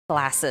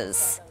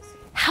glasses.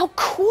 How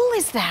cool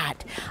is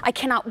that? I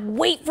cannot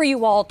wait for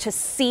you all to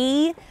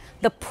see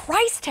the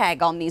price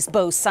tag on these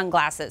Bose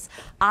sunglasses.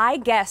 I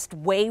guessed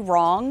way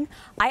wrong.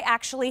 I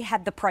actually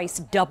had the price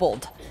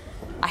doubled.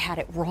 I had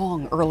it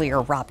wrong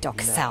earlier, Rob Del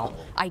Casal.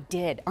 I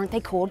did. Aren't they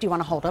cool? Do you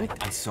want to hold them?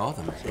 I saw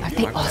them. Aren't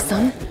they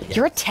awesome?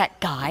 You're a tech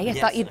guy. I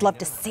thought you'd love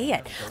to see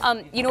it.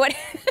 You know what?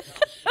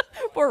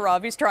 Poor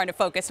Rob, he's trying to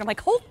focus. I'm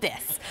like, hold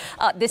this.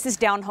 This is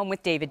Down Home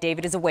with David.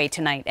 David is away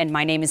tonight, and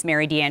my name is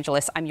Mary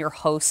DeAngelis. I'm your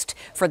host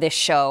for this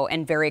show,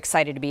 and very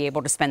excited to be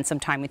able to spend some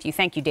time with you.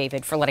 Thank you,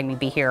 David, for letting me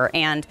be here.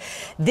 And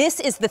this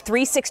is the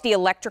 360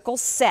 electrical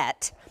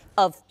set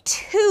of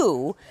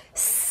 2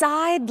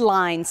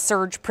 Sideline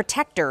surge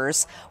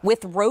protectors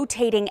with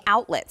rotating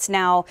outlets.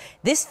 Now,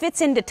 this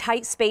fits into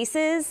tight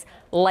spaces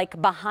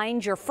like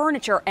behind your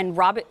furniture, and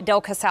Rob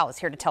Del Casal is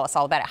here to tell us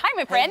all about it. Hi,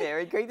 my friend. Hey,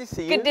 Mary. Great to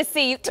see you. Good to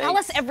see you. Tell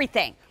us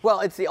everything. Well,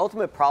 it's the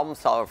ultimate problem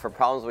solver for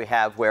problems we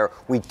have where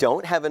we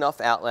don't have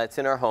enough outlets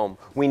in our home.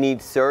 We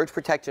need surge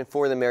protection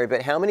for them, Mary,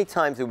 but how many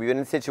times have we been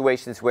in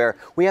situations where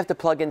we have to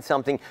plug in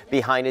something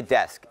behind a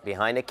desk,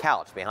 behind a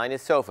couch, behind a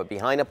sofa,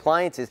 behind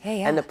appliances,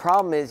 and the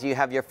problem is you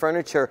have your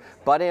furniture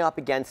butting up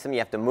against them. You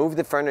have to move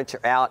the furniture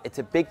out. It's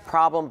a big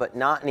problem, but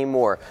not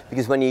anymore,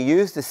 because when you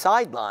use the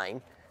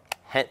Sideline,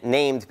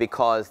 named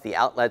because the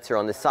outlets are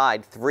on the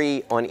side,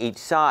 3 on each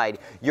side,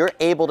 you're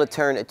able to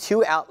turn a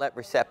 2 outlet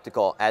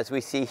receptacle, as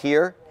we see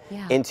here,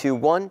 into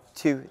 1,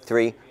 2,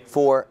 3,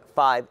 4,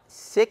 5,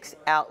 6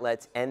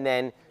 outlets, and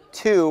then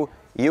 2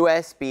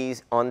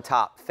 USBs on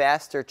top,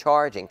 faster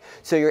charging.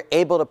 So you're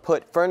able to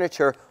put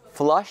furniture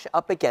flush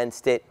up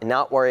against it and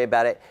not worry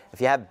about it. If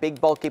you have big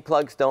bulky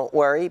plugs, don't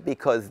worry,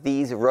 because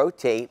these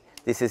rotate.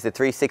 This is the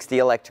 360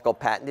 electrical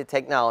patented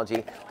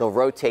technology. They'll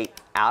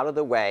rotate out of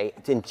the way.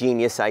 It's an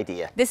ingenious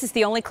idea. This is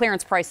the only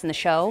clearance price in the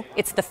show.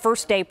 It's the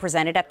first day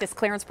presented at this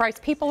clearance price.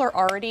 People are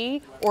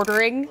already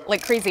ordering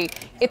like crazy.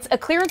 It's a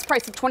clearance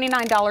price of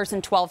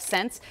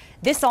 $29.12.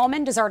 This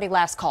almond is already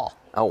last call.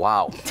 Oh,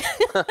 wow.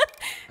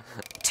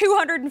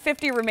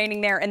 250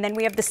 remaining there, and then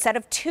we have the set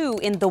of 2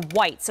 in the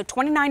white, so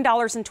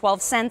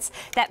 $29.12.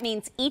 That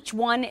means each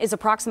one is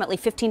approximately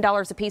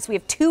 $15 a piece. We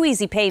have 2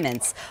 easy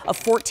payments of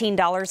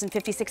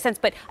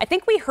 $14.56, but I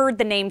think we heard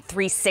the name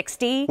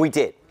 360. We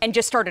did. And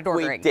just started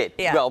ordering. We did.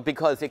 Yeah. Well,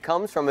 because it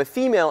comes from a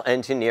female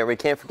engineer. We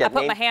can't forget. I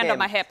put my hand on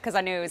my hip because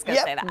I knew he was going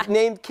to say that.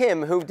 Named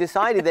Kim, who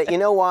decided that, you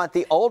know what,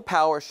 the old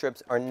power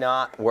strips are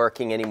not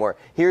working anymore.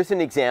 Here's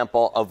an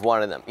example of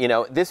one of them. You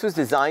know, this was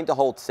designed to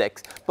hold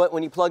 6, but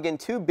when you plug in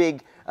 2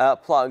 big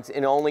plugs,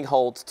 it only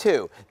holds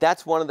 2.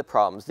 That's one of the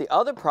problems. The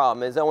other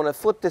problem is, I want to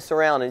flip this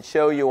around and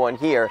show you on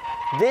here.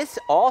 This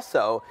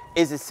also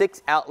is a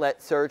 6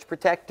 outlet surge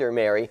protector,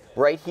 Mary,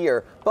 right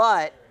here,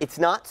 but it's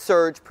not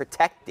surge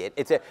protected.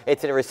 It's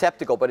a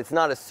receptacle, but it's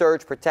not a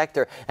surge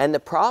protector. And the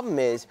problem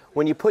is,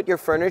 when you put your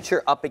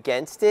furniture up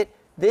against it,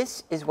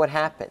 this is what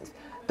happens.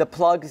 The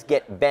plugs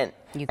get bent.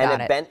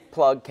 And a bent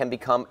plug can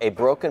become a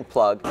broken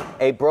plug.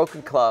 A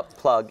broken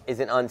plug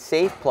is an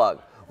unsafe plug.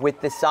 With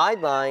the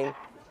Sideline,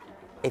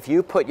 if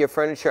you put your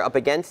furniture up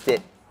against it,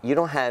 you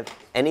don't have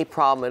any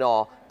problem at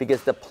all,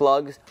 because the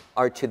plugs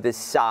are to the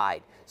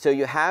side. So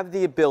you have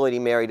the ability,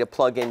 Mary, to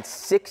plug in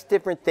 6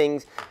 different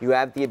things. You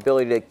have the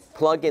ability to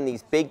plug in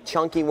these big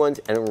chunky ones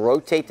and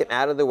rotate them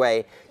out of the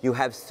way. You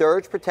have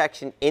surge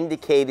protection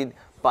indicated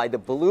by the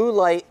blue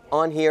light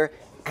on here,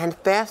 and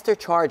faster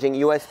charging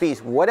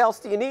USBs. What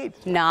else do you need?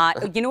 You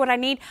know what I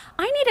need?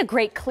 I need a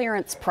great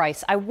clearance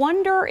price. I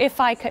wonder if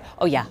I could.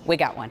 Oh yeah, we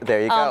got one.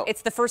 There you go.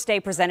 It's the first day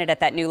presented at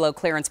that new low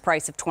clearance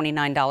price of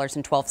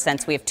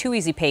 $29.12. We have 2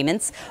 easy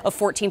payments of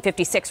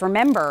 $14.56.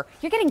 Remember,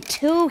 you're getting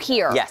 2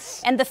 here.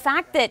 Yes. And the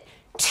fact that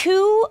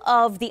 2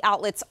 of the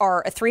outlets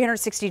are a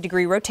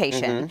 360-degree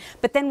rotation,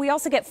 but then we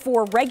also get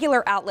 4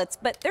 regular outlets,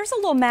 but there's a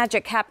little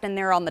magic happening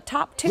there on the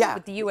top, too,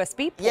 with the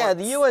USB ports. Yeah,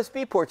 the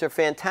USB ports are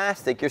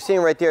fantastic. You're seeing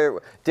right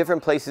there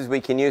different places we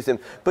can use them.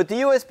 But the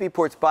USB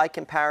ports, by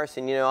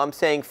comparison, you know, I'm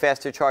saying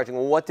faster charging.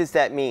 Well, what does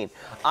that mean?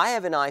 I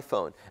have an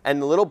iPhone, and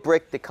the little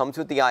brick that comes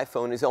with the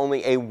iPhone is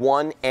only a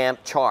 1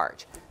 amp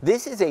charge.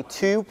 This is a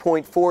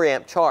 2.4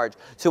 amp charge.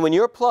 So when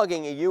you're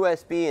plugging a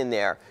USB in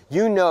there,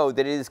 you know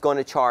that it is going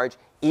to charge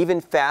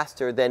even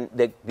faster than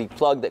the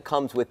plug that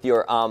comes with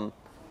your own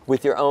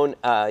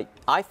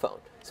iPhone.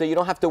 So you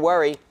don't have to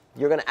worry.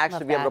 You're going to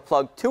actually be able to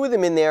plug 2 of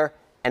them in there,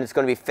 and it's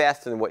going to be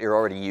faster than what you're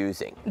already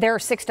using. There are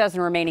 6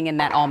 dozen remaining in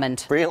that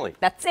almond. Really?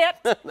 That's it.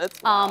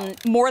 That's wow.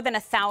 More than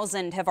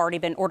 1,000 have already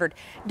been ordered.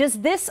 Does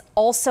this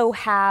also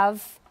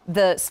have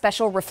the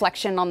special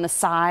reflection on the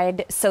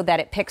side so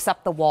that it picks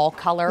up the wall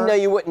color? No,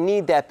 you wouldn't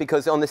need that,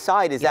 because on the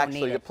side is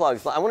actually the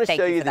plugs. I want to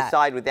show you the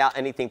side without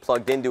anything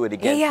plugged into it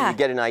again, so you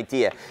get an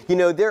idea. You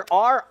know, there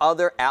are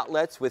other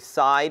outlets with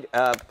side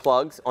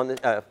plugs on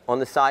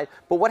the side,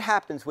 but what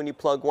happens when you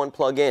plug one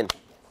plug in?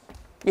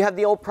 You have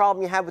the old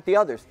problem you have with the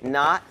others,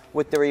 not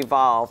with the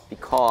Revolve,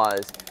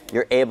 because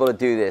you're able to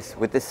do this.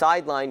 With the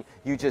Sideline,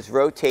 you just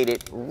rotate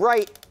it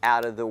right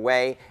out of the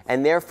way,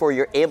 and therefore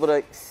you're able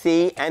to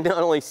see, and not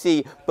only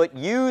see, but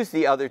use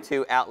the other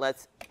 2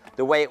 outlets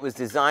the way it was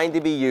designed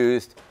to be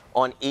used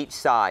on each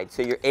side.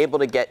 So you're able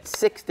to get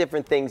 6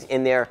 different things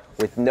in there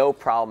with no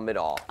problem at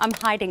all. I'm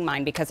hiding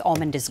mine because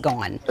almond is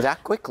gone.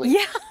 That quickly?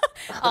 Yeah.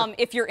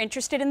 If you're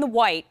interested in the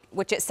white,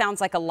 which it sounds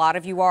like a lot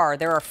of you are,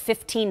 there are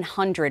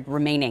 1,500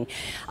 remaining.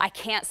 I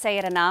can't say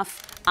it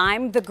enough.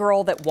 I'm the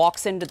girl that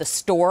walks into the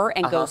store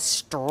and goes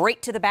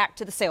straight to the back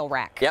to the sale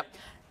rack. Yep.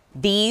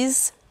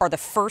 These are the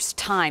first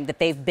time that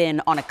they've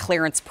been on a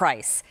clearance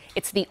price.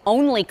 It's the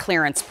only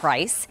clearance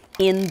price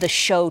in the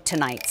show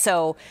tonight.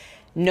 So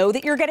know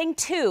that you're getting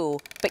 2,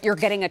 but you're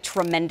getting a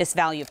tremendous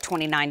value of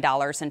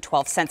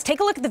 $29.12. Take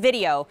a look at the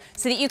video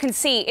so that you can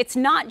see it's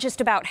not just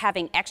about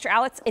having extra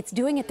outlets, it's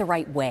doing it the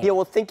right way. Yeah,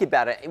 well, think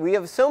about it. We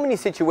have so many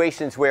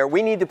situations where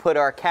we need to put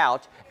our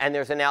couch and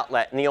there's an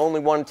outlet and the only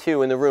 1,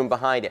 2 in the room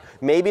behind it.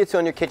 Maybe it's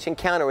on your kitchen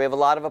counter. We have a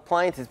lot of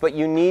appliances, but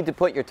you need to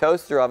put your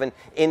toaster oven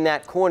in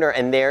that corner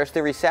and there's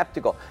the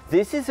receptacle.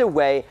 This is a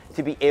way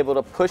to be able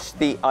to push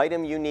the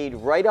item you need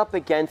right up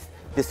against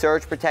the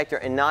surge protector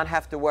and not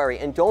have to worry.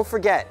 And don't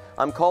forget,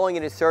 I'm calling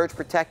it a surge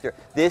protector.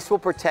 This will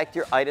protect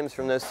your items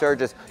from those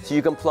surges so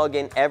you can plug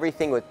in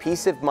everything with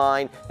peace of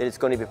mind that it's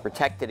going to be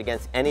protected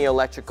against any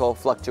electrical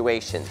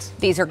fluctuations.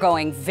 These are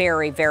going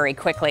very, very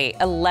quickly.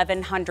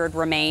 1,100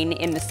 remain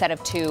in the set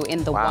of 2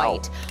 in the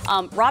white.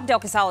 Rob Del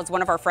Casal is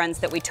one of our friends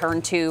that we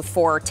turn to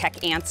for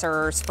tech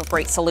answers, for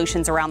great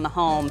solutions around the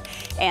home.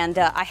 And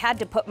I had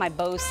to put my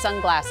Bose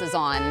sunglasses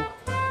on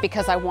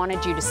because I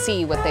wanted you to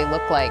see what they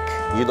look like.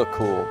 You look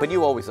cool, but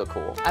you always look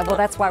cool. Well,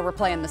 that's why we're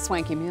playing the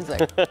swanky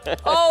music.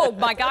 Oh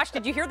my gosh,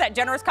 did you hear that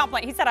generous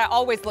compliment? He said I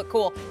always look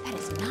cool. That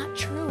is not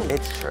true.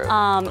 It's true.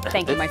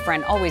 Thank you, my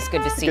friend. Always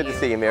good to see you. Good to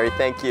see you, Mary.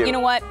 Thank you. You know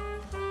what?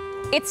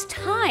 It's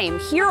time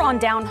here on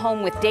Down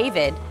Home with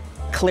David.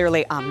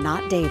 Clearly, I'm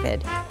not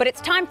David, but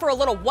it's time for a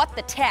little What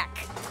the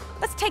Tech.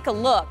 Let's take a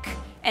look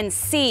and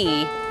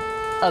see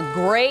a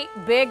great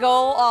big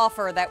old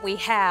offer that we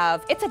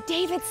have. It's a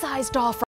David-sized offer.